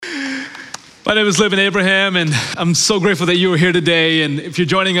My name is Livin Abraham, and I'm so grateful that you are here today. And if you're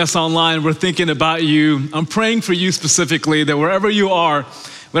joining us online, we're thinking about you. I'm praying for you specifically, that wherever you are,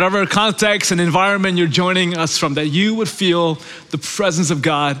 whatever context and environment you're joining us from, that you would feel the presence of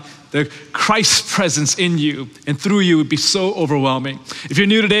God, the Christ's presence in you and through you would be so overwhelming. If you're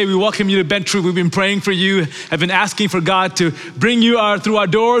new today, we welcome you to Bentry. We've been praying for you, have been asking for God to bring you through our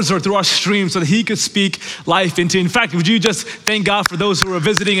doors or through our streams so that he could speak life into you. In fact, would you just thank God for those who are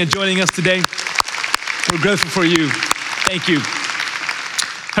visiting and joining us today? We're grateful for you. Thank you.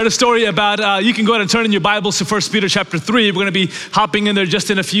 Heard a story about, you can go ahead and turn in your Bibles to 1 Peter chapter 3. We're gonna be hopping in there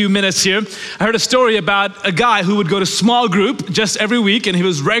just in a few minutes here. I heard a story about a guy who would go to small group just every week, and he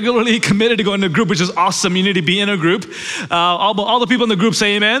was regularly committed to going to a group, which is awesome. You need to be in a group. All the people in the group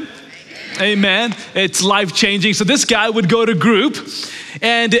say amen. Amen. It's life-changing. So this guy would go to group,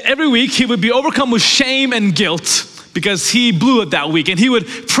 and every week he would be overcome with shame and guilt because he blew it that week. And he would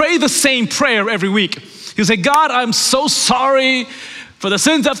pray the same prayer every week. He would say, God, I'm so sorry for the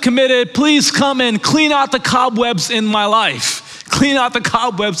sins I've committed. Please come and clean out the cobwebs in my life. Clean out the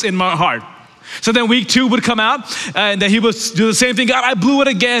cobwebs in my heart. So then week 2 would come out, and then he would do the same thing. God, I blew it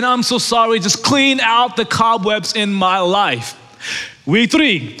again. I'm so sorry. Just clean out the cobwebs in my life. Week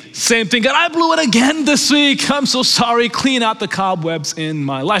 3, same thing. God, I blew it again this week. I'm so sorry. Clean out the cobwebs in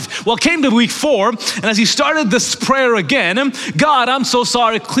my life. Well, it came to week 4, and as he started this prayer again, God, I'm so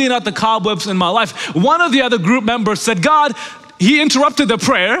sorry. Clean out the cobwebs in my life. One of the other group members said, God, he interrupted the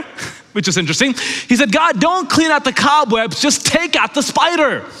prayer, which is interesting. He said, God, don't clean out the cobwebs, just take out the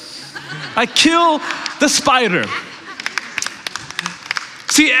spider. Like, kill the spider.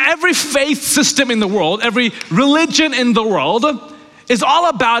 See, every faith system in the world, every religion in the world is all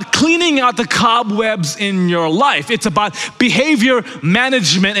about cleaning out the cobwebs in your life. It's about behavior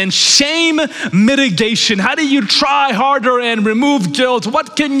management and shame mitigation. How do you try harder and remove guilt?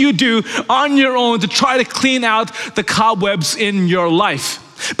 What can you do on your own to try to clean out the cobwebs in your life?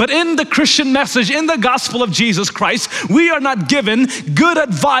 But in the Christian message, in the gospel of Jesus Christ, we are not given good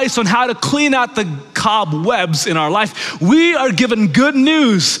advice on how to clean out the cobwebs in our life. We are given good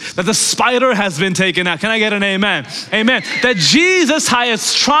news that the spider has been taken out. Can I get an amen? Amen. That Jesus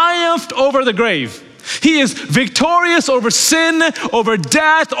has triumphed over the grave. He is victorious over sin, over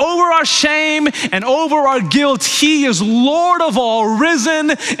death, over our shame, and over our guilt. He is Lord of all, risen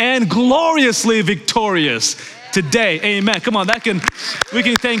and gloriously victorious today. Amen. Come on, we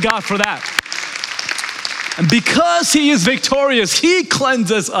can thank God for that. And because he is victorious, he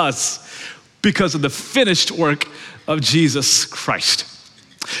cleanses us because of the finished work of Jesus Christ.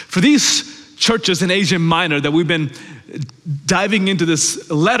 For these churches in Asia Minor that we've been diving into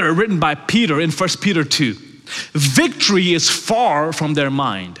this letter written by Peter in 1 Peter 2, victory is far from their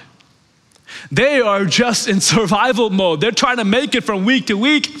mind. They are just in survival mode. They're trying to make it from week to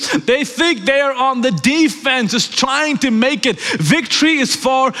week. They think they're on the defense, just trying to make it. Victory is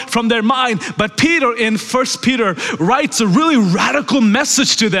far from their mind. But Peter in 1 Peter writes a really radical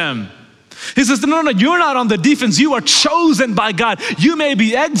message to them. He says, no, you're not on the defense. You are chosen by God. You may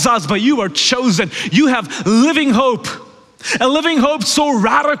be exiles, but you are chosen. You have living hope. A living hope so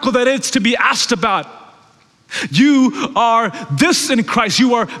radical that it's to be asked about. You are this in Christ.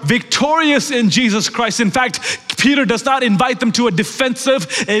 You are victorious in Jesus Christ. In fact, Peter does not invite them to a defensive,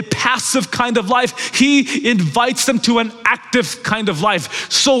 a passive kind of life. He invites them to an active kind of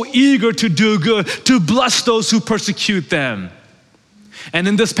life, so eager to do good, to bless those who persecute them. And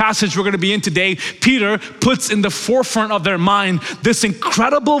in this passage we're going to be in today, Peter puts in the forefront of their mind this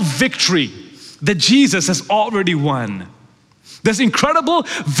incredible victory that Jesus has already won. This incredible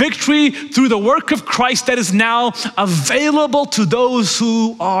victory through the work of Christ that is now available to those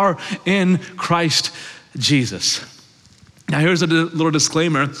who are in Christ Jesus. Now here's a little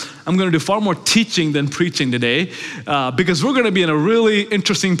disclaimer. I'm going to do far more teaching than preaching today because we're going to be in a really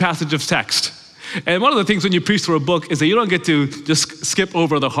interesting passage of text. And one of the things when you preach through a book is that you don't get to just skip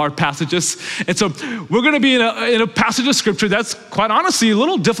over the hard passages. And so we're going to be in a passage of scripture that's quite honestly a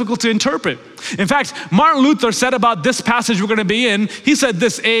little difficult to interpret. In fact, Martin Luther said about this passage we're going to be in, he said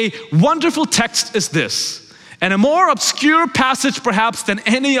this, a wonderful text is this, and a more obscure passage perhaps than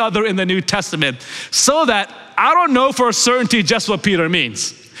any other in the New Testament, so that I don't know for certainty just what Peter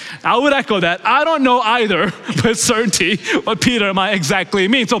means. I would echo that. I don't know either with certainty what Peter might exactly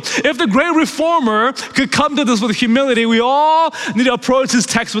mean. So if the great reformer could come to this with humility, we all need to approach this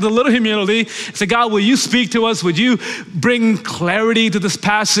text with a little humility. Say, God, will you speak to us? Would you bring clarity to this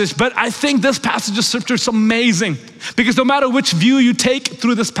passage? But I think this passage of scripture is amazing because no matter which view you take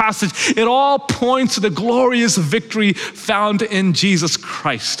through this passage, it all points to the glorious victory found in Jesus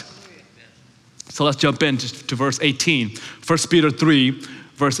Christ. So let's jump into verse 18, 1 Peter 3,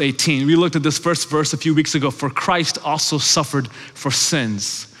 verse 18. We looked at this first verse a few weeks ago. For Christ also suffered for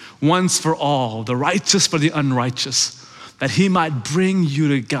sins, once for all, the righteous for the unrighteous, that he might bring you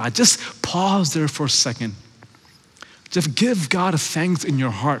to God. Just pause there for a second. Just give God a thanks in your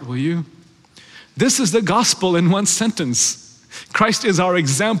heart, will you? This is the gospel in one sentence. Christ is our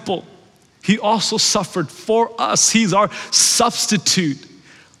example. He also suffered for us. He's our substitute,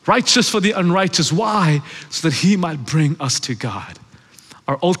 righteous for the unrighteous. Why? So that he might bring us to God.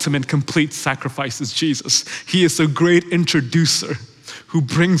 Our ultimate complete sacrifice is Jesus. He is the great introducer who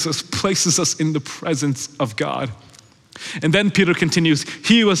brings us, places us in the presence of God. And then Peter continues,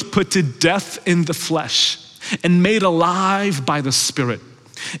 he was put to death in the flesh and made alive by the Spirit,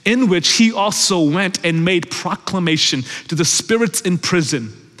 in which he also went and made proclamation to the spirits in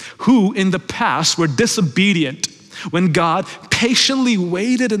prison, who in the past were disobedient when God patiently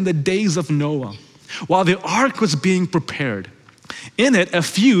waited in the days of Noah while the ark was being prepared. In it, a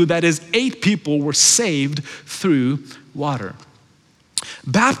few, that is 8 people, were saved through water.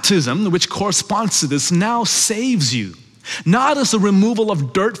 Baptism, which corresponds to this, now saves you, not as a removal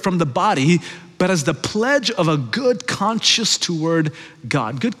of dirt from the body, but as the pledge of a good conscience toward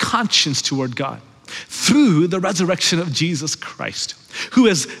God, through the resurrection of Jesus Christ, who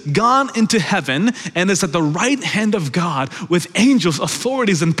has gone into heaven and is at the right hand of God with angels,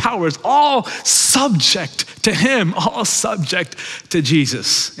 authorities, and powers, all subject to him, all subject to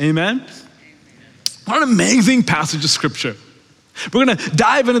Jesus. Amen? What an amazing passage of scripture. We're gonna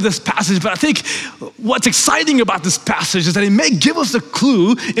dive into this passage, but I think what's exciting about this passage is that it may give us a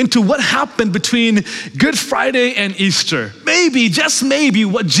clue into what happened between Good Friday and Easter. Maybe, just maybe,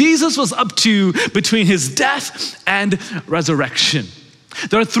 what Jesus was up to between his death and resurrection.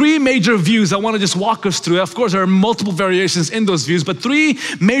 There are 3 major views I want to just walk us through. Of course, there are multiple variations in those views, but 3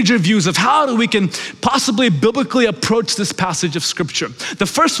 major views of how we can possibly biblically approach this passage of scripture. The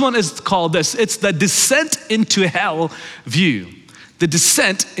first one is called this. It's the descent into hell view. The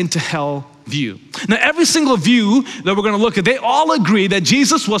descent into hell view. Now, every single view that we're going to look at, they all agree that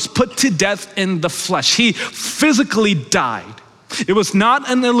Jesus was put to death in the flesh. He physically died. It was not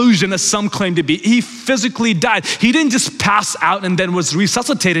an illusion, as some claim to be. He physically died. He didn't just pass out and then was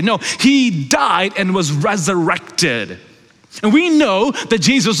resuscitated. No, he died and was resurrected. And we know that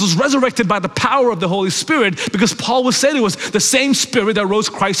Jesus was resurrected by the power of the Holy Spirit, because Paul was saying it was the same Spirit that rose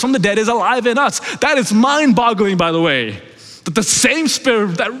Christ from the dead is alive in us. That is mind-boggling, by the way. That the same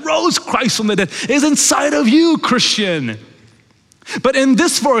Spirit that rose Christ from the dead is inside of you, Christian. But in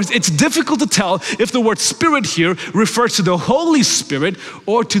this verse, it's difficult to tell if the word Spirit here refers to the Holy Spirit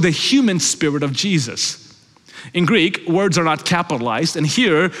or to the human spirit of Jesus. In Greek, words are not capitalized, and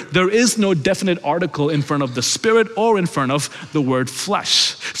here there is no definite article in front of the Spirit or in front of the word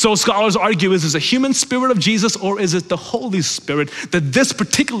flesh. So scholars argue, is this a human spirit of Jesus or is it the Holy Spirit that this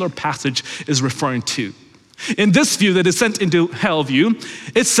particular passage is referring to? In this view, the descent into hell view,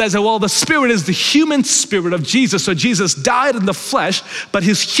 it says that, well, the Spirit is the human spirit of Jesus. So Jesus died in the flesh, but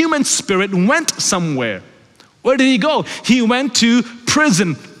his human spirit went somewhere. Where did he go? He went to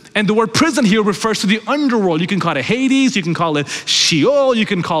prison. And the word prison here refers to the underworld. You can call it Hades, you can call it Sheol, you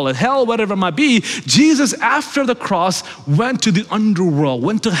can call it hell, whatever it might be. Jesus, after the cross, went to the underworld,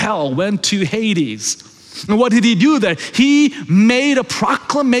 went to hell, went to Hades. And what did he do there? He made a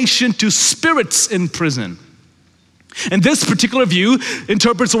proclamation to spirits in prison. And this particular view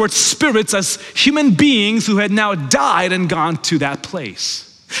interprets the word spirits as human beings who had now died and gone to that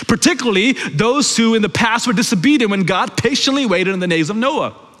place. Particularly those who in the past were disobedient when God patiently waited in the days of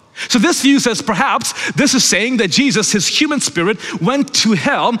Noah. So this view says perhaps this is saying that Jesus, his human spirit, went to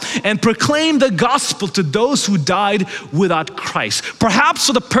hell and proclaimed the gospel to those who died without Christ. Perhaps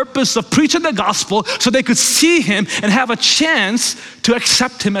for the purpose of preaching the gospel so they could see him and have a chance to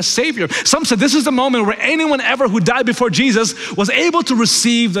accept him as Savior. Some said this is the moment where anyone ever who died before Jesus was able to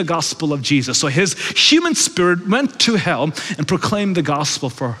receive the gospel of Jesus. So his human spirit went to hell and proclaimed the gospel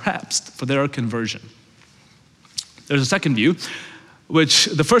perhaps for their conversion. There's a second view, which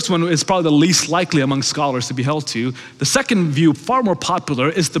the first one is probably the least likely among scholars to be held to. The second view, far more popular,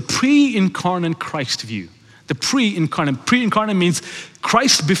 is the pre-incarnate Christ view. The pre-incarnate. Pre-incarnate means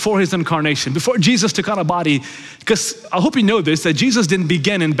Christ before his incarnation, before Jesus took on a body. Because I hope you know this, that Jesus didn't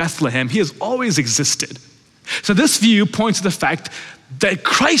begin in Bethlehem. He has always existed. So this view points to the fact that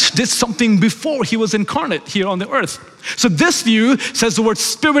Christ did something before he was incarnate here on the earth. So this view says the word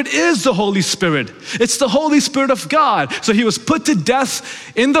Spirit is the Holy Spirit. It's the Holy Spirit of God. So he was put to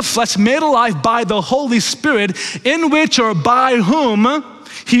death in the flesh, made alive by the Holy Spirit, in which or by whom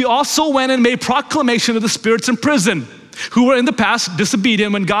he also went and made proclamation of the spirits in prison, who were in the past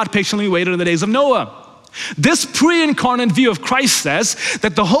disobedient when God patiently waited in the days of Noah. This pre-incarnate view of Christ says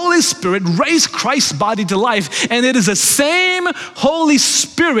that the Holy Spirit raised Christ's body to life, and it is the same Holy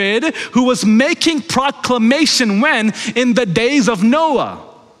Spirit who was making proclamation when? In the days of Noah,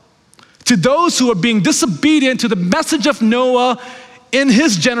 to those who are being disobedient to the message of Noah in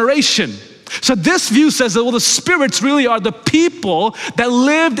his generation. So this view says that, well, the spirits really are the people that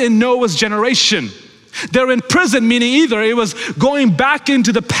lived in Noah's generation. They're in prison, meaning either it was going back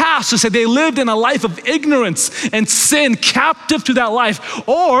into the past to say they lived in a life of ignorance and sin, captive to that life.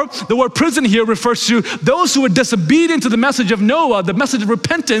 Or the word prison here refers to those who were disobedient to the message of Noah, the message of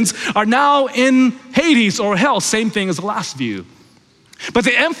repentance, are now in Hades or hell. Same thing as the last view. But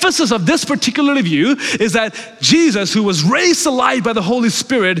the emphasis of this particular view is that Jesus, who was raised alive by the Holy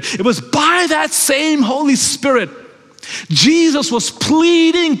Spirit, it was by that same Holy Spirit. Jesus was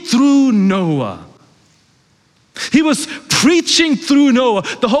pleading through Noah. He was preaching through Noah.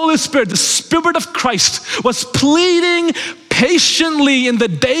 The Holy Spirit, the Spirit of Christ, was pleading patiently in the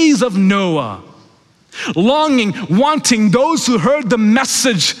days of Noah, longing, wanting those who heard the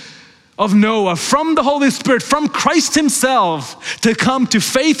message of Noah from the Holy Spirit, from Christ himself, to come to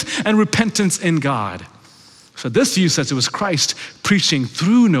faith and repentance in God. So this view says it was Christ preaching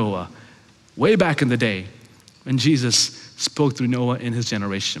through Noah way back in the day when Jesus spoke through Noah in his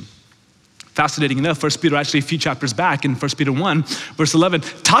generation. Fascinating enough, 1 Peter, actually a few chapters back in 1 Peter 1, verse 11,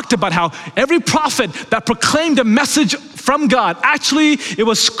 talked about how every prophet that proclaimed a message from God, actually it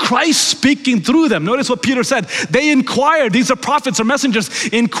was Christ speaking through them. Notice what Peter said. They inquired, these are prophets or messengers,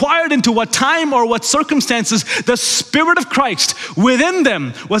 inquired into what time or what circumstances the Spirit of Christ within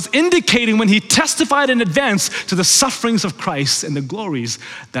them was indicating when he testified in advance to the sufferings of Christ and the glories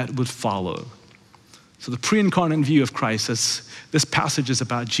that would follow. So the pre-incarnate view of Christ is this passage is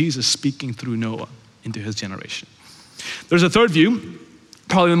about Jesus speaking through Noah into his generation. There's a third view,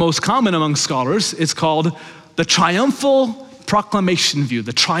 probably the most common among scholars. It's called the triumphal proclamation view,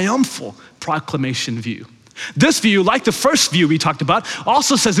 the triumphal proclamation view. This view, like the first view we talked about,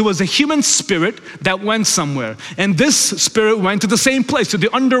 also says it was a human spirit that went somewhere. And this spirit went to the same place, to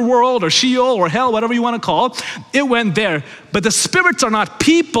the underworld or Sheol or hell, whatever you want to call it. It went there. But the spirits are not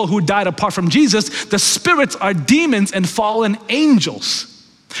people who died apart from Jesus. The spirits are demons and fallen angels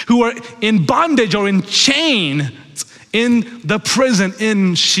who are in bondage or in chain in the prison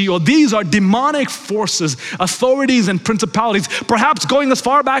in Sheol. These are demonic forces, authorities, and principalities, perhaps going as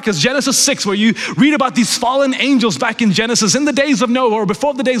far back as Genesis 6, where you read about these fallen angels back in Genesis in the days of Noah or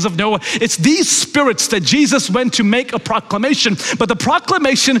before the days of Noah. It's these spirits that Jesus went to make a proclamation. But the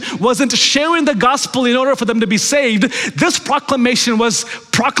proclamation wasn't sharing the gospel in order for them to be saved. This proclamation was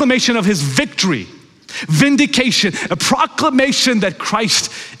proclamation of his victory, vindication, a proclamation that Christ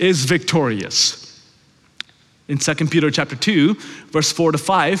is victorious. In 2 Peter chapter 2, verse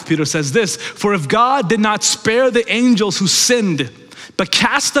 4-5, Peter says this, "For if God did not spare the angels who sinned, but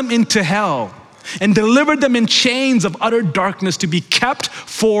cast them into hell and delivered them in chains of utter darkness to be kept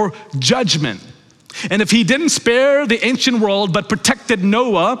for judgment. And if he didn't spare the ancient world, but protected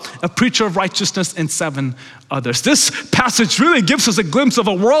Noah, a preacher of righteousness, and 7 others." This passage really gives us a glimpse of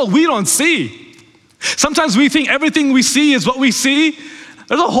a world we don't see. Sometimes we think everything we see is what we see.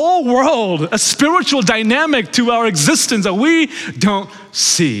 There's a whole world, a spiritual dynamic to our existence that we don't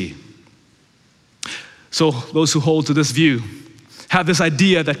see. So those who hold to this view have this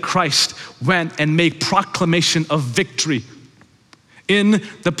idea that Christ went and made proclamation of victory in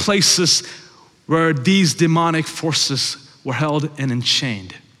the places where these demonic forces were held and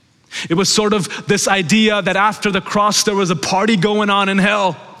enchained. It was sort of this idea that after the cross there was a party going on in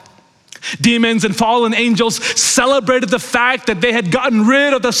hell. Demons and fallen angels celebrated the fact that they had gotten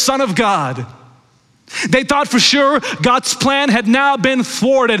rid of the Son of God. They thought for sure God's plan had now been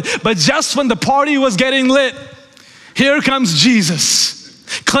thwarted, but just when the party was getting lit, here comes Jesus,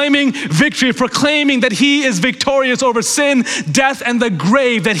 claiming victory, proclaiming that he is victorious over sin, death, and the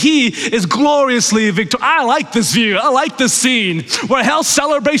grave, that he is gloriously victorious. I like this view. I like this scene where hell's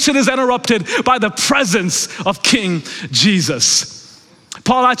celebration is interrupted by the presence of King Jesus.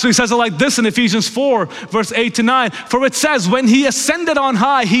 Paul actually says it like this in Ephesians 4, verse 8-9. "For it says, when he ascended on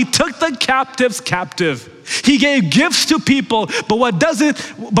high, he took the captives captive. He gave gifts to people, but what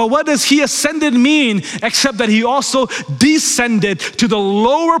does he ascended mean except that he also descended to the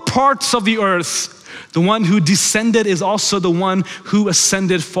lower parts of the earth? The one who descended is also the one who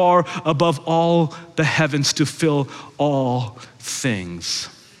ascended far above all the heavens to fill all things."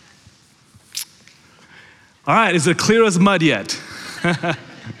 All right, is it clear as mud yet? I'm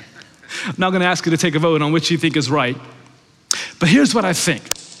not going to ask you to take a vote on which you think is right. But here's what I think.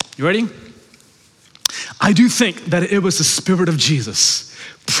 You ready? I do think that it was the Spirit of Jesus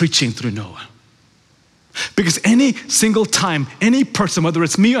preaching through Noah. Because any single time, any person, whether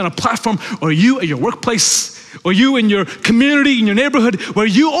it's me on a platform or you at your workplace or you in your community, in your neighborhood, where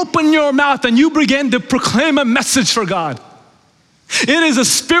you open your mouth and you begin to proclaim a message for God, it is the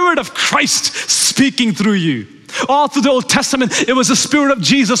Spirit of Christ speaking through you. All through the Old Testament, it was the Spirit of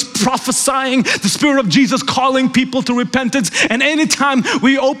Jesus prophesying, the Spirit of Jesus calling people to repentance. And anytime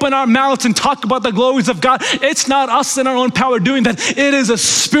we open our mouths and talk about the glories of God, it's not us in our own power doing that. It is the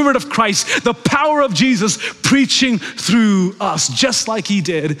Spirit of Christ, the power of Jesus preaching through us, just like he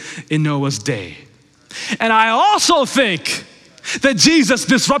did in Noah's day. And I also think that Jesus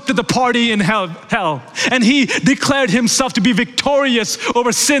disrupted the party in hell, and he declared himself to be victorious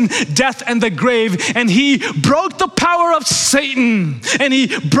over sin, death, and the grave, and he broke the power of Satan, and he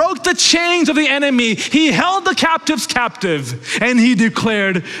broke the chains of the enemy. He held the captives captive, and he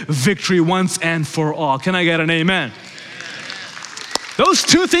declared victory once and for all. Can I get an amen? Those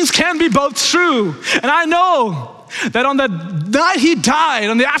two things can be both true, and I know that on the night he died,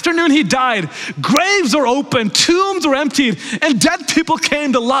 on the afternoon he died, graves were open, tombs were emptied, and dead people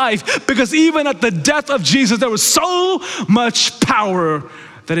came to life, because even at the death of Jesus, there was so much power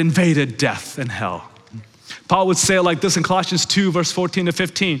that invaded death and hell. Paul would say it like this in Colossians 2, verse 14 to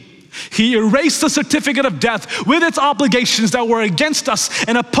 15. He erased the certificate of death with its obligations that were against us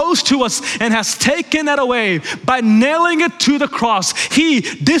and opposed to us, and has taken it away by nailing it to the cross. He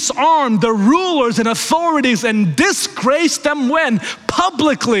disarmed the rulers and authorities and disgraced them when?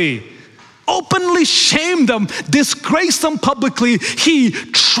 Publicly. Openly shamed them, disgraced them publicly. He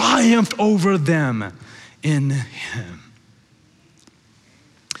triumphed over them in him.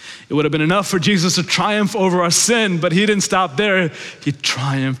 It would have been enough for Jesus to triumph over our sin, but he didn't stop there. He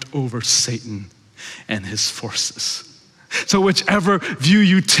triumphed over Satan and his forces. So whichever view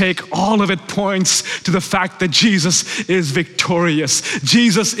you take, all of it points to the fact that Jesus is victorious.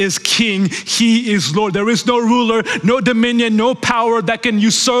 Jesus is King. He is Lord. There is no ruler, no dominion, no power that can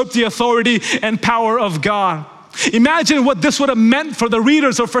usurp the authority and power of God. Imagine what this would have meant for the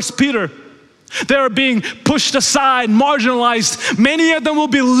readers of 1 Peter. They're being pushed aside, marginalized. Many of them will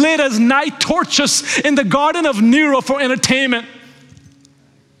be lit as night torches in the garden of Nero for entertainment.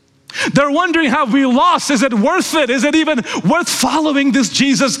 They're wondering, have we lost? Is it worth it? Is it even worth following this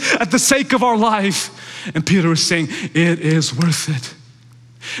Jesus at the sake of our life? And Peter is saying, it is worth it.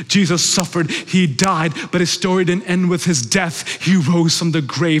 Jesus suffered, he died, but his story didn't end with his death. He rose from the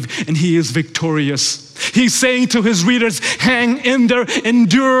grave and he is victorious. He's saying to his readers, hang in there,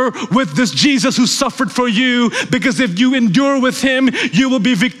 endure with this Jesus who suffered for you, because if you endure with him, you will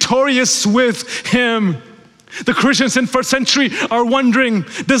be victorious with him. The Christians in first century are wondering,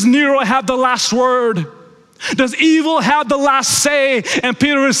 does Nero have the last word? Does evil have the last say? And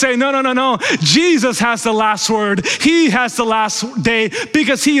Peter is saying, no. Jesus has the last word. He has the last day,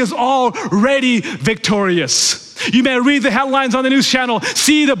 because he is already victorious. You may read the headlines on the news channel,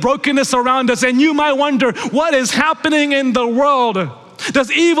 see the brokenness around us, and you might wonder, what is happening in the world?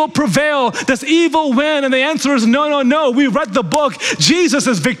 Does evil prevail? Does evil win? And the answer is no. We read the book. Jesus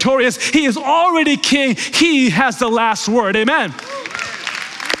is victorious. He is already king. He has the last word. Amen.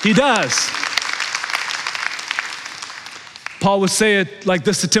 He does. Paul would say it like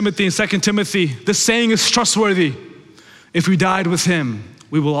this to Timothy in 2 Timothy. This saying is trustworthy. If we died with him,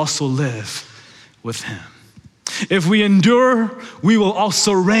 we will also live with him. If we endure, we will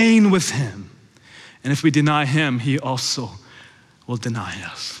also reign with him. And if we deny him, he also will deny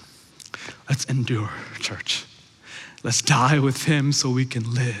us. Let's endure, church. Let's die with him so we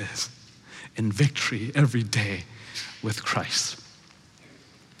can live in victory every day with Christ.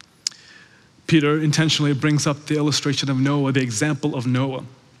 Peter intentionally brings up the illustration of Noah, the example of Noah.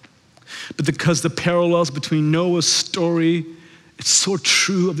 But because the parallels between Noah's story, it's so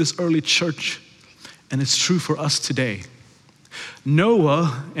true of this early church, and it's true for us today.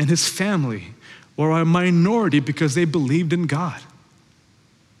 Noah and his family were a minority because they believed in God.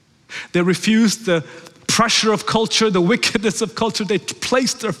 They refused the pressure of culture, the wickedness of culture. They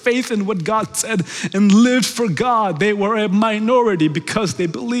placed their faith in what God said and lived for God. They were a minority because they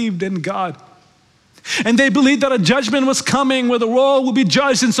believed in God. And they believed that a judgment was coming where the world will be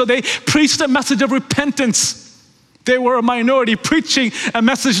judged, and so they preached a message of repentance. They were a minority preaching a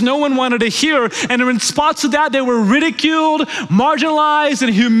message no one wanted to hear, and in response to that, they were ridiculed, marginalized,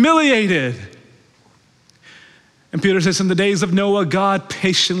 and humiliated. And Peter says, in the days of Noah, God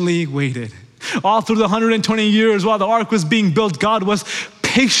patiently waited. All through the 120 years while the ark was being built, God was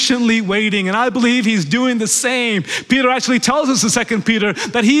patiently waiting, and I believe he's doing the same. Peter actually tells us in 2 Peter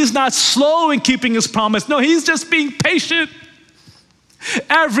that he's not slow in keeping his promise. No, he's just being patient.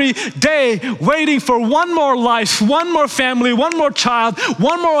 Every day waiting for one more life, one more family, one more child,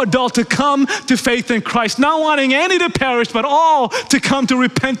 one more adult to come to faith in Christ, not wanting any to perish, but all to come to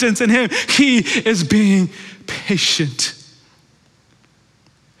repentance in Him. He is being patient.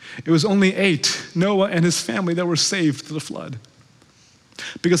 It was only 8, Noah and his family, that were saved through the flood.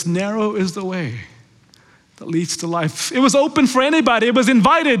 Because narrow is the way that leads to life. It was open for anybody. It was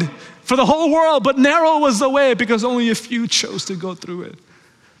invited for the whole world, but narrow was the way because only a few chose to go through it.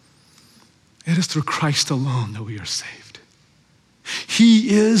 It is through Christ alone that we are saved.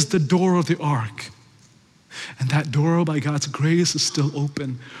 He is the door of the ark. And that door, by God's grace, is still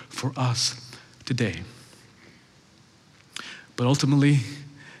open for us today. But ultimately,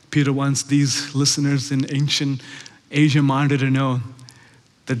 Peter wants these listeners in ancient Asia Minor to know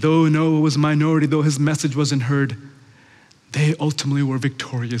that though Noah was a minority, though his message wasn't heard, they ultimately were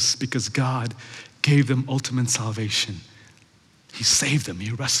victorious because God gave them ultimate salvation. He saved them,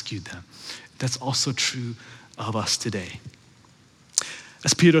 He rescued them. That's also true of us today.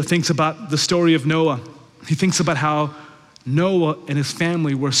 As Peter thinks about the story of Noah, he thinks about how Noah and his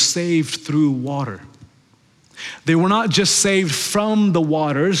family were saved through water. They were not just saved from the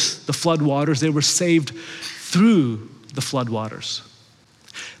waters, the flood waters, they were saved through the flood waters.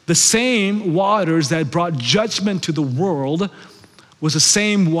 The same waters that brought judgment to the world was the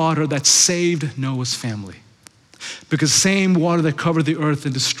same water that saved Noah's family. Because the same water that covered the earth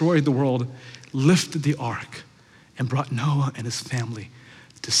and destroyed the world lifted the ark and brought Noah and his family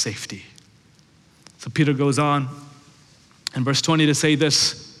to safety. So Peter goes on in verse 20 to say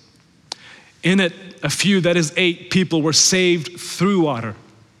this. In it, a few, that is 8 people, were saved through water.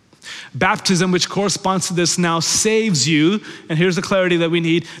 Baptism, which corresponds to this, now saves you, and here's the clarity that we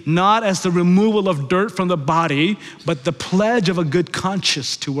need, not as the removal of dirt from the body, but the pledge of a good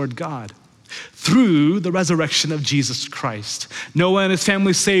conscience toward God through the resurrection of Jesus Christ. Noah and his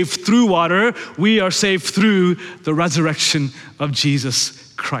family saved through water. We are saved through the resurrection of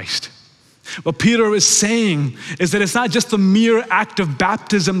Jesus Christ. What Peter is saying is that it's not just the mere act of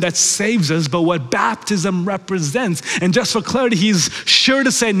baptism that saves us, but what baptism represents. And just for clarity, he's sure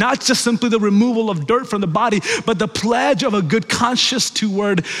to say not just simply the removal of dirt from the body, but the pledge of a good conscience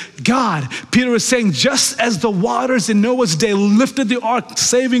toward God. Peter is saying just as the waters in Noah's day lifted the ark,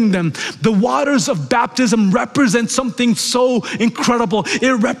 saving them, the waters of baptism represent something so incredible.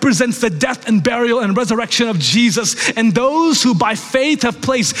 It represents the death and burial and resurrection of Jesus. And those who by faith have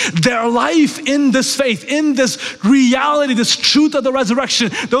placed their life in this faith, in this reality, this truth of the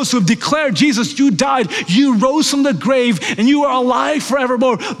resurrection, those who have declared, Jesus, you died, you rose from the grave, and you are alive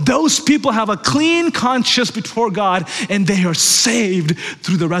forevermore, those people have a clean conscience before God, and they are saved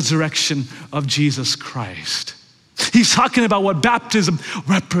through the resurrection of Jesus Christ. He's talking about what baptism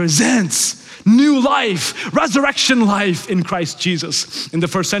represents. New life, resurrection life in Christ Jesus. In the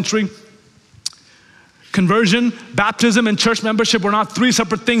first century, conversion, baptism, and church membership were not 3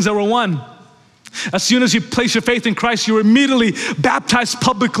 separate things, they were one. As soon as you place your faith in Christ, you were immediately baptized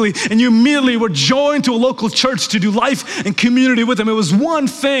publicly, and you immediately were joined to a local church to do life and community with them. It was one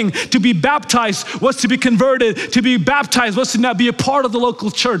thing. To be baptized was to be converted. To be baptized was to not be a part of the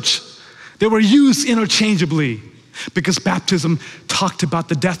local church. They were used interchangeably because baptism talked about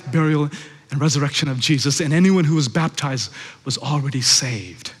the death, burial, and resurrection of Jesus, and anyone who was baptized was already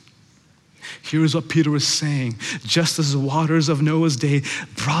saved. Here's what Peter is saying. Just as the waters of Noah's day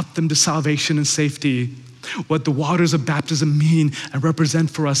brought them to salvation and safety, what the waters of baptism mean and represent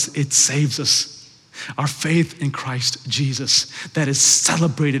for us, it saves us. Our faith in Christ Jesus that is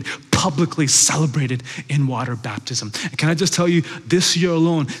celebrated, publicly celebrated in water baptism. And can I just tell you, this year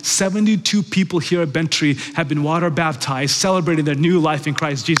alone, 72 people here at Bentry have been water baptized, celebrating their new life in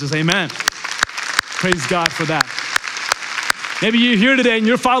Christ Jesus. Amen. Praise God for that. Maybe you're here today and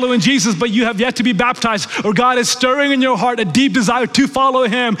you're following Jesus, but you have yet to be baptized, or God is stirring in your heart a deep desire to follow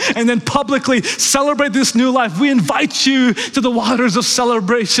Him and then publicly celebrate this new life. We invite you to the waters of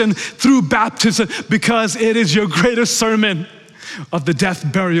celebration through baptism because it is your greatest sermon of the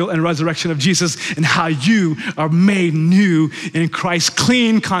death, burial, and resurrection of Jesus and how you are made new in Christ.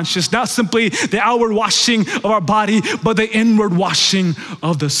 Clean conscious, not simply the outward washing of our body, but the inward washing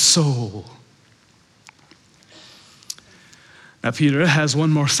of the soul. Now, Peter has one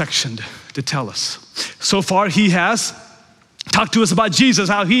more section to tell us. So far, he has talked to us about Jesus,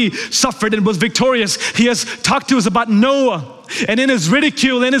 how he suffered and was victorious. He has talked to us about Noah, and in his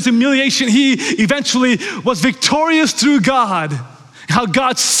ridicule, in his humiliation, he eventually was victorious through God. How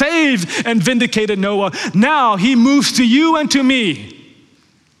God saved and vindicated Noah. Now he moves to you and to me.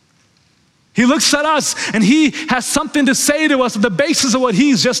 He looks at us and he has something to say to us on the basis of what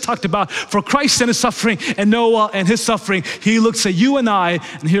he's just talked about. For Christ and his suffering and Noah and his suffering, he looks at you and I,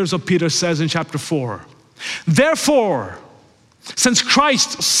 and here's what Peter says in chapter 4. Therefore, since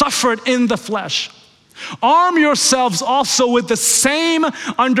Christ suffered in the flesh, arm yourselves also with the same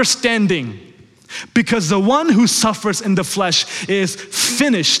understanding, because the one who suffers in the flesh is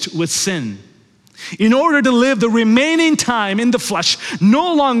finished with sin, in order to live the remaining time in the flesh,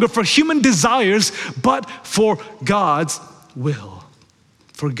 no longer for human desires, but for God's will.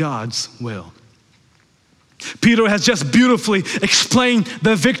 For God's will. Peter has just beautifully explained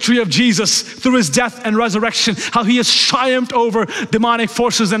the victory of Jesus through his death and resurrection, how he has triumphed over demonic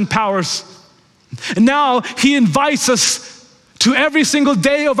forces and powers. And now he invites us to every single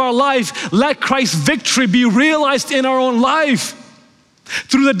day of our life, let Christ's victory be realized in our own life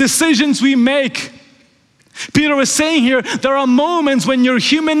through the decisions we make. Peter is saying here, there are moments when your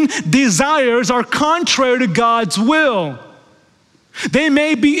human desires are contrary to God's will. They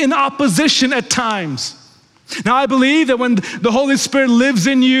may be in opposition at times. Now I believe that when the Holy Spirit lives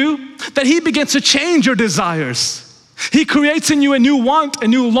in you, that he begins to change your desires. He creates in you a new want, a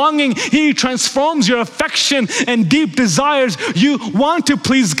new longing. He transforms your affection and deep desires. You want to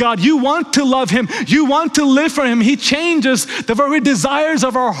please God. You want to love him. You want to live for him. He changes the very desires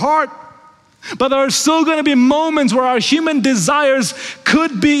of our heart. But there are still going to be moments where our human desires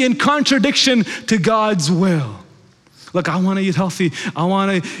could be in contradiction to God's will. Look, I want to eat healthy. I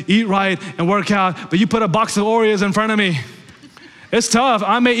want to eat right and work out. But you put a box of Oreos in front of me. It's tough.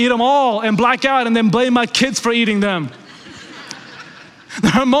 I may eat them all and black out and then blame my kids for eating them.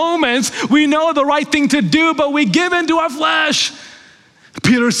 There are moments we know the right thing to do, but we give in to our flesh.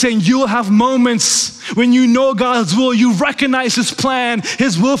 Peter is saying you'll have moments when you know God's will, you recognize his plan,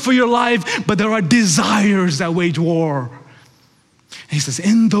 his will for your life, but there are desires that wage war. And he says,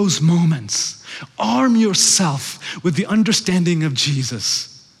 in those moments, arm yourself with the understanding of Jesus.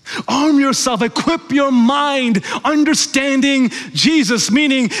 Arm yourself, equip your mind, understanding Jesus,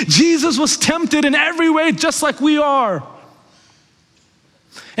 meaning Jesus was tempted in every way just like we are.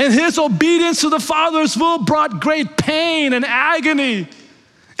 And his obedience to the Father's will brought great pain and agony.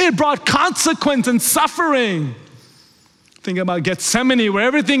 It brought consequence and suffering. Think about Gethsemane, where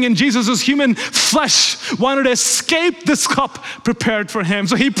everything in Jesus' human flesh wanted to escape this cup prepared for him.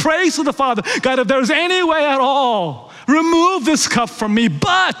 So he prays to the Father, God, if there's any way at all, remove this cup from me.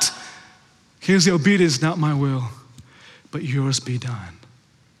 But here's the obedience, not my will, but yours be done.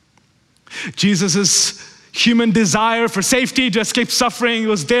 Jesus' human desire for safety, to escape suffering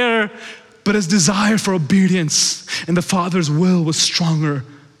was there, but his desire for obedience and the Father's will was stronger.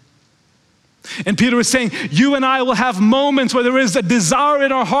 And Peter is saying, you and I will have moments where there is a desire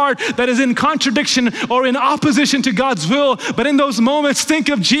in our heart that is in contradiction or in opposition to God's will. But in those moments, think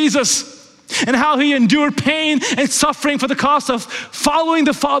of Jesus and how he endured pain and suffering for the cost of following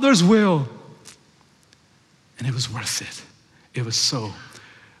the Father's will. And it was worth it. It was so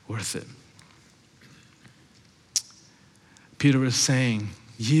worth it. Peter is saying,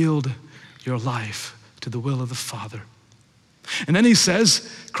 yield your life to the will of the Father. And then he says,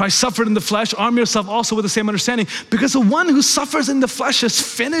 Christ suffered in the flesh, arm yourself also with the same understanding, because the one who suffers in the flesh is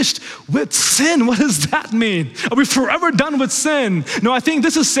finished with sin. What does that mean? Are we forever done with sin? No, I think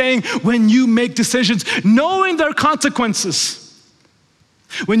this is saying when you make decisions, knowing their consequences,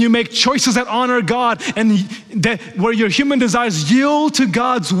 when you make choices that honor God and that where your human desires yield to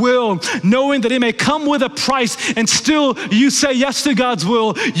God's will, knowing that it may come with a price and still you say yes to God's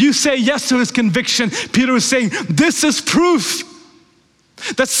will, you say yes to his conviction. Peter is saying, this is proof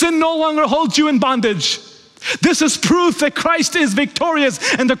that sin no longer holds you in bondage. This is proof that Christ is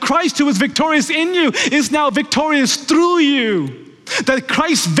victorious, and the Christ who is victorious in you is now victorious through you. That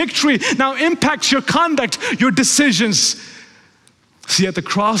Christ's victory now impacts your conduct, your decisions. See, at the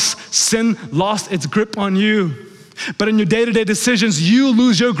cross, sin lost its grip on you. But in your day-to-day decisions, you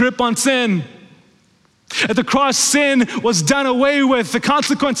lose your grip on sin. At the cross, sin was done away with, the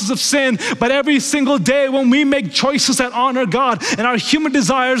consequences of sin. But every single day when we make choices that honor God and our human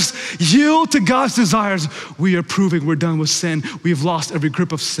desires yield to God's desires, we are proving we're done with sin. We've lost every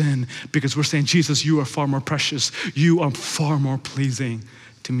grip of sin because we're saying, Jesus, you are far more precious. You are far more pleasing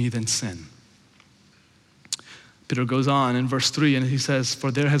to me than sin. Peter goes on in verse 3 and he says,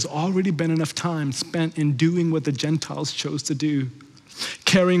 for there has already been enough time spent in doing what the Gentiles chose to do,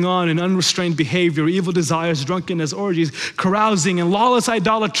 carrying on in unrestrained behavior, evil desires, drunkenness, orgies, carousing, and lawless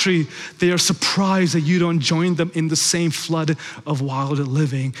idolatry. They are surprised that you don't join them in the same flood of wild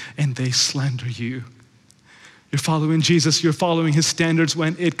living, and they slander you. You're following Jesus, you're following his standards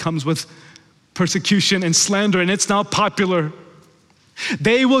when it comes with persecution and slander, and it's not popular.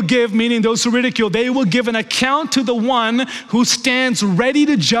 They will give, meaning those who ridicule, they will give an account to the one who stands ready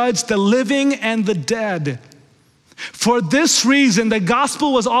to judge the living and the dead. For this reason, the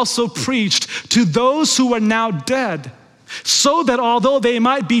gospel was also preached to those who are now dead, so that although they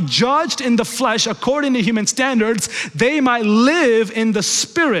might be judged in the flesh according to human standards, they might live in the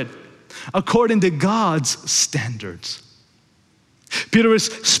spirit according to God's standards. Peter is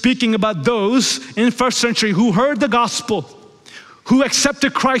speaking about those in first century who heard the gospel, who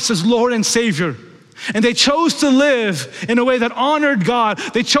accepted Christ as Lord and Savior, and they chose to live in a way that honored God.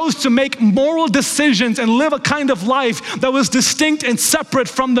 They chose to make moral decisions and live a kind of life that was distinct and separate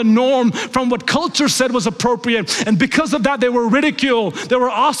from the norm, from what culture said was appropriate. And because of that, they were ridiculed, they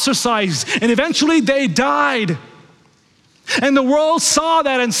were ostracized, and eventually they died. And the world saw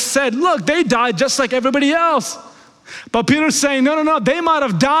that and said, look, they died just like everybody else. But Peter's saying, no, they might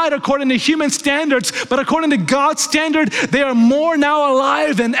have died according to human standards, but according to God's standard, they are more now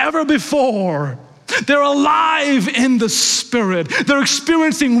alive than ever before. They're alive in the Spirit. They're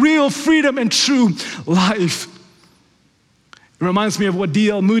experiencing real freedom and true life. It reminds me of what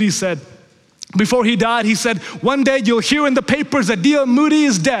D.L. Moody said. Before he died, he said, one day you'll hear in the papers that D.L. Moody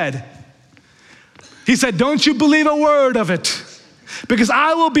is dead. He said, don't you believe a word of it, because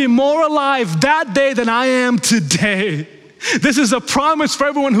I will be more alive that day than I am today. This is a promise for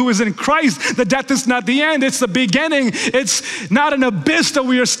everyone who is in Christ, that death is not the end, it's the beginning. It's not an abyss that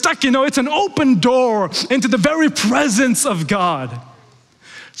we are stuck in. No, it's an open door into the very presence of God.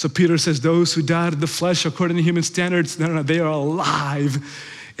 So Peter says, those who died in the flesh according to human standards, no, they are alive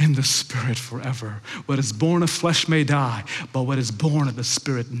in the Spirit forever. What is born of flesh may die, but what is born of the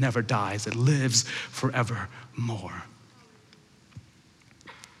Spirit never dies. It lives forevermore.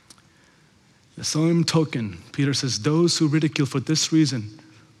 The same token, Peter says, those who ridicule for this reason,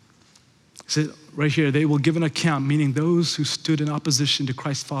 he said right here, they will give an account, meaning those who stood in opposition to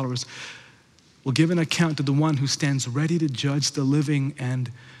Christ's followers will give an account to the one who stands ready to judge the living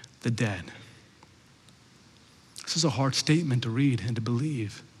and the dead. This is a hard statement to read and to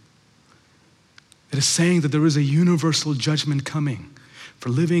believe. It is saying that there is a universal judgment coming for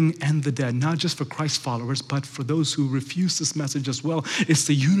living and the dead, not just for Christ's followers, but for those who refuse this message as well. It's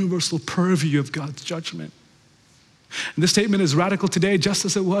the universal purview of God's judgment. And this statement is radical today, just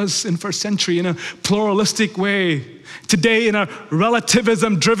as it was in first century, in a pluralistic way. Today, in a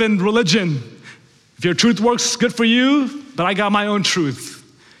relativism-driven religion. If your truth works, good for you, but I got my own truth.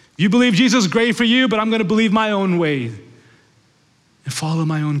 You believe Jesus, great for you, but I'm going to believe my own way and follow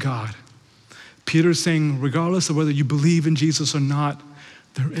my own God. Peter's saying, regardless of whether you believe in Jesus or not,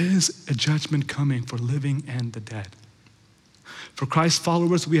 there is a judgment coming for living and the dead. For Christ's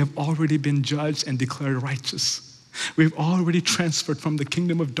followers, we have already been judged and declared righteous. We've already transferred from the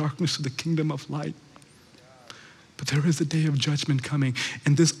kingdom of darkness to the kingdom of light. But there is a day of judgment coming,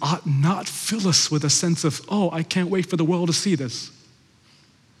 and this ought not fill us with a sense of, oh, I can't wait for the world to see this.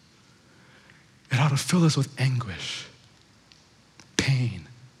 It ought to fill us with anguish, pain,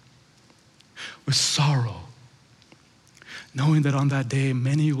 with sorrow, knowing that on that day,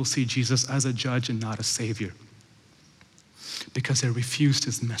 many will see Jesus as a judge and not a savior because they refused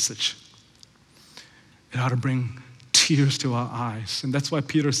his message. It ought to bring tears to our eyes. And that's why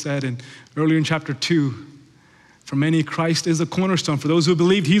Peter said earlier in chapter 2, for many, Christ is a cornerstone. For those who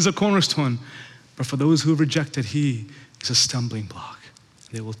believe, he's a cornerstone. But for those who rejected, he is a stumbling block.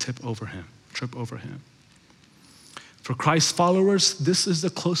 They will trip over him. For Christ's followers, this is the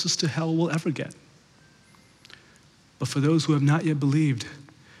closest to hell we'll ever get. But for those who have not yet believed,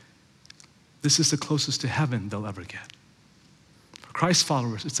 this is the closest to heaven they'll ever get. For Christ's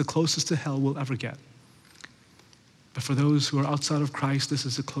followers, it's the closest to hell we'll ever get. But for those who are outside of Christ, this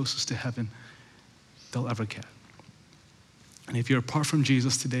is the closest to heaven they'll ever get. And if you're apart from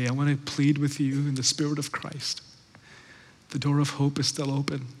Jesus today, I want to plead with you in the Spirit of Christ. The door of hope is still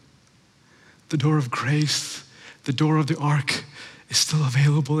open. The door of grace, the door of the ark is still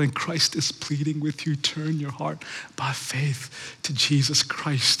available, and Christ is pleading with you. Turn your heart by faith to Jesus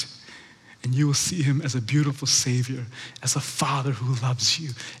Christ, and you will see him as a beautiful Savior, as a Father who loves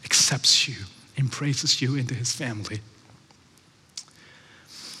you, accepts you, embraces you into his family.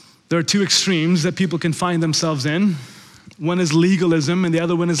 There are two extremes that people can find themselves in. One is legalism, and the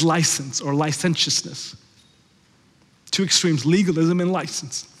other one is license or licentiousness. Two extremes, legalism and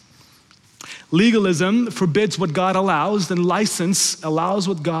license. Legalism forbids what God allows, and license allows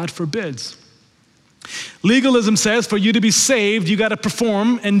what God forbids. Legalism says for you to be saved, you got to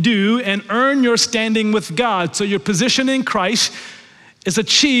perform and do and earn your standing with God. So your position in Christ is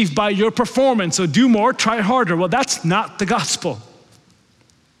achieved by your performance. So do more, try harder. Well, that's not the gospel.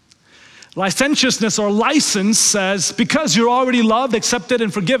 Licentiousness or license says, because you're already loved, accepted,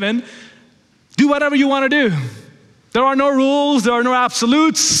 and forgiven, do whatever you want to do. There are no rules, there are no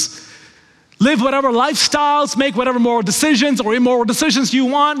absolutes. Live whatever lifestyles, make whatever moral decisions or immoral decisions you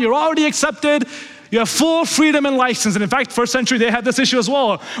want. You're already accepted. You have full freedom and license. And in fact, first century, they had this issue as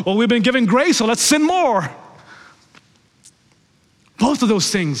well. Well, we've been given grace, so let's sin more. Both of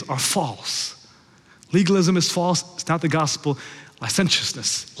those things are false. Legalism is false. It's not the gospel.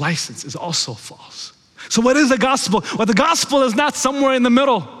 Licentiousness, license is also false. So what is the gospel? Well, the gospel is not somewhere in the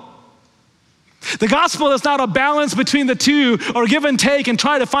middle. The gospel is not a balance between the two or give and take and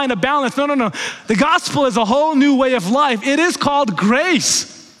try to find a balance. No. The gospel is a whole new way of life. It is called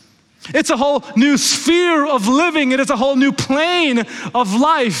grace. It's a whole new sphere of living. It is a whole new plane of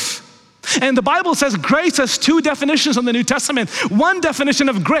life. And the Bible says grace has two definitions in the New Testament. One definition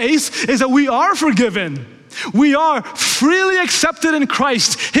of grace is that we are forgiven. We are freely accepted in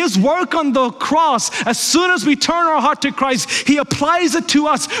Christ. His work on the cross, as soon as we turn our heart to Christ, He applies it to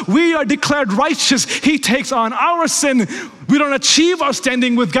us. We are declared righteous. He takes on our sin. We don't achieve our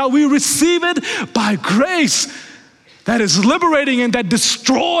standing with God. We receive it by grace. That is liberating and that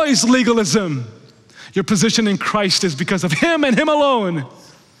destroys legalism. Your position in Christ is because of Him and Him alone.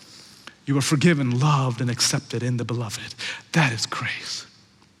 You are forgiven, loved, and accepted in the beloved. That is grace.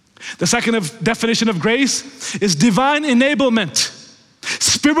 The second definition of grace is divine enablement,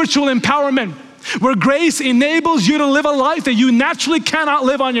 spiritual empowerment, where grace enables you to live a life that you naturally cannot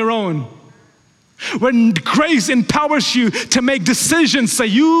live on your own. When grace empowers you to make decisions that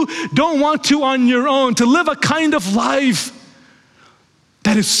you don't want to on your own, to live a kind of life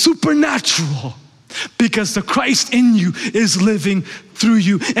that is supernatural because the Christ in you is living through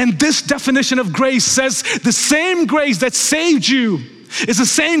you. And this definition of grace says the same grace that saved you is the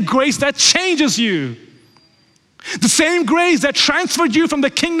same grace that changes you. The same grace that transferred you from the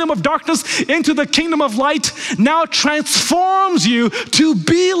kingdom of darkness into the kingdom of light now transforms you to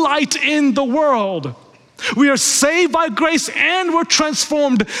be light in the world. We are saved by grace and we're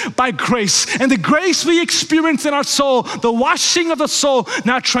transformed by grace. And the grace we experience in our soul, the washing of the soul,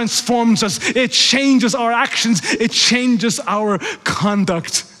 now transforms us. It changes our actions. It changes our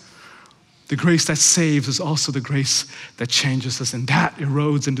conduct. The grace that saves is also the grace that changes us, and that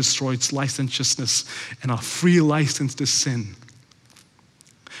erodes and destroys licentiousness and our free license to sin.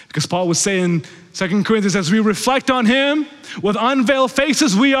 Because Paul was saying, 2 Corinthians, as we reflect on Him with unveiled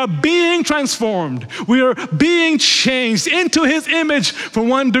faces, we are being transformed. We are being changed into His image from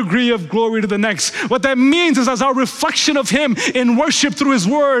one degree of glory to the next. What that means is, as our reflection of Him in worship through His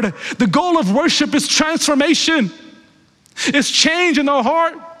word, the goal of worship is transformation. It's change in our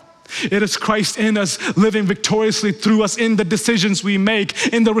heart. It is Christ in us, living victoriously through us in the decisions we make,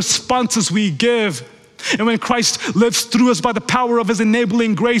 in the responses we give. And when Christ lives through us by the power of His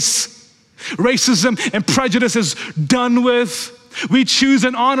enabling grace, racism and prejudice is done with. We choose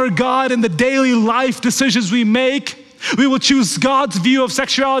and honor God in the daily life decisions we make. We will choose God's view of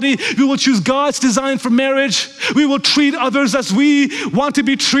sexuality. We will choose God's design for marriage. We will treat others as we want to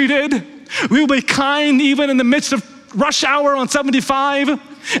be treated. We will be kind even in the midst of rush hour on 75,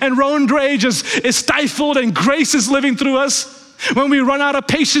 and road rage is stifled and grace is living through us. When we run out of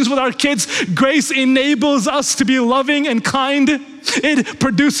patience with our kids, grace enables us to be loving and kind. It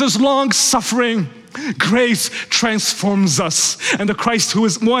produces long suffering. Grace transforms us, and the Christ who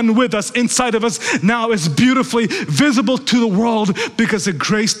is one with us, inside of us, now is beautifully visible to the world, because the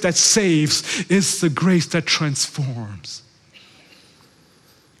grace that saves is the grace that transforms.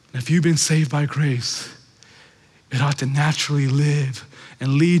 And if you've been saved by grace, it ought to naturally live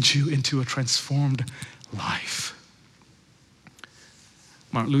and lead you into a transformed life.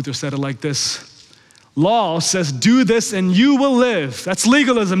 Martin Luther said it like this: law says, do this and you will live. That's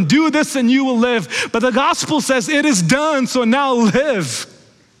legalism. Do this and you will live. But the gospel says it is done, so now live.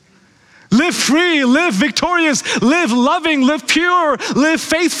 Live free, live victorious, live loving, live pure, live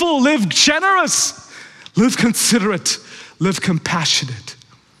faithful, live generous, live considerate, live compassionate,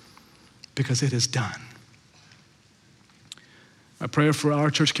 because it is done. My prayer for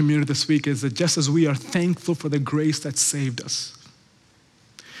our church community this week is that just as we are thankful for the grace that saved us,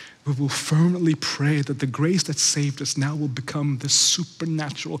 we will firmly pray that the grace that saved us now will become the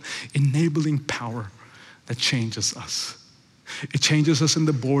supernatural enabling power that changes us. It changes us in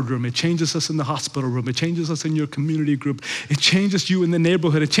the boardroom. It changes us in the hospital room. It changes us in your community group. It changes you in the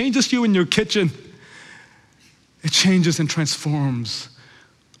neighborhood. It changes you in your kitchen. It changes and transforms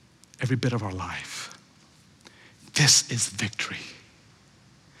every bit of our life. This is victory.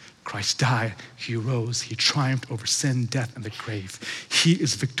 Christ died, He rose, He triumphed over sin, death, and the grave. He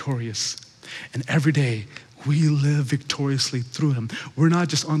is victorious. And every day we live victoriously through him. We're not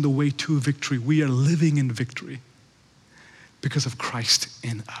just on the way to victory, we are living in victory because of Christ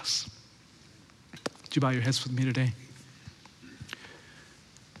in us. Would you bow your heads with me today?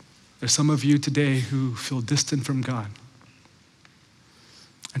 There's some of you today who feel distant from God.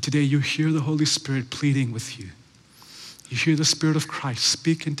 And today you hear the Holy Spirit pleading with you. You hear the Spirit of Christ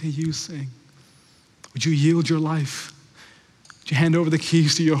speaking to you, saying, would you yield your life? Would you hand over the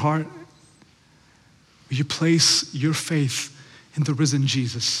keys to your heart? Would you place your faith in the risen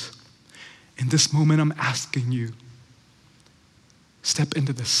Jesus? In this moment, I'm asking you, step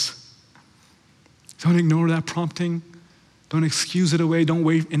into this. Don't ignore that prompting. Don't excuse it away. Don't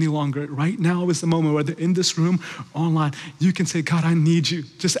wait any longer. Right now is the moment, whether in this room or online, you can say, God, I need you.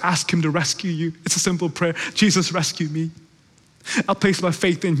 Just ask him to rescue you. It's a simple prayer. Jesus, rescue me. I place my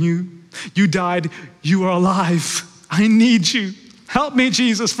faith in you. You died. You are alive. I need you. Help me,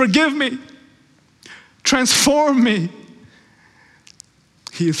 Jesus. Forgive me. Transform me.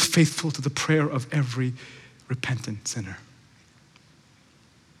 He is faithful to the prayer of every repentant sinner.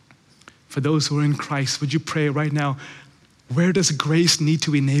 For those who are in Christ, would you pray right now, where does grace need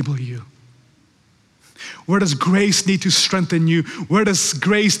to enable you? Where does grace need to strengthen you? Where does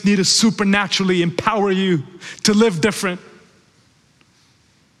grace need to supernaturally empower you to live different?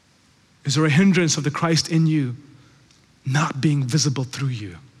 Is there a hindrance of the Christ in you not being visible through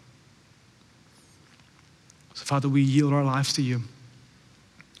you? So Father, we yield our lives to you.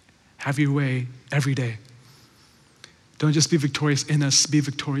 Have your way every day. Don't just be victorious in us, be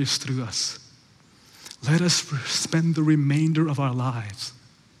victorious through us. Let us spend the remainder of our lives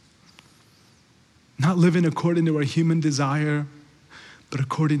not living according to our human desire, but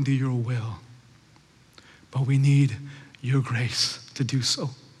according to your will. But we need your grace to do so.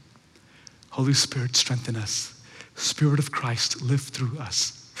 Holy Spirit, strengthen us. Spirit of Christ, live through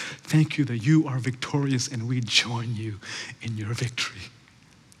us. Thank you that you are victorious and we join you in your victory.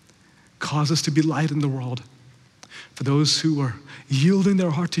 Cause us to be light in the world. For those who are yielding their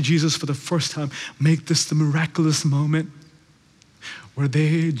heart to Jesus for the first time, make this the miraculous moment where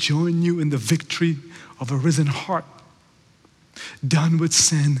they join you in the victory of a risen heart, done with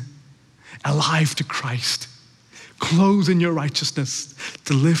sin, alive to Christ, clothed in your righteousness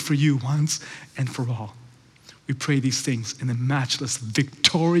to live for you once and for all. We pray these things in the matchless,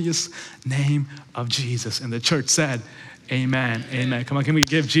 victorious name of Jesus. And the church said, amen, amen. Come on, can we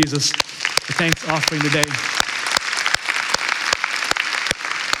give Jesus the thanks offering today?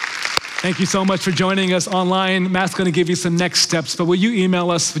 Thank you so much for joining us online. Matt's going to give you some next steps, but will you email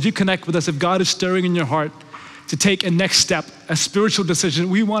us? Would you connect with us if God is stirring in your heart to take a next step, a spiritual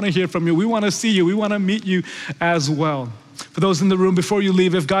decision? We want to hear from you. We want to see you. We want to meet you as well. For those in the room, before you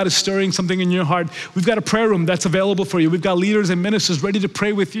leave, if God is stirring something in your heart, we've got a prayer room that's available for you. We've got leaders and ministers ready to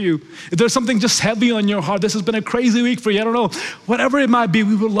pray with you. If there's something just heavy on your heart, this has been a crazy week for you, I don't know, whatever it might be,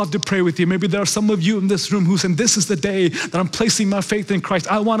 we would love to pray with you. Maybe there are some of you in this room who said, this is the day that I'm placing my faith in Christ.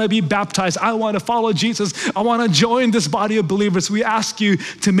 I want to be baptized. I want to follow Jesus. I want to join this body of believers. We ask you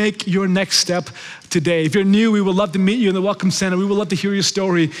to make your next step today. If you're new, we would love to meet you in the Welcome Center. We would love to hear your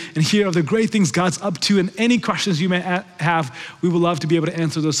story and hear of the great things God's up to, and any questions you may have, we would love to be able to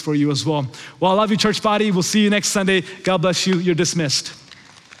answer those for you as well. Well, I love you, church body. We'll see you next Sunday. God bless you. You're dismissed.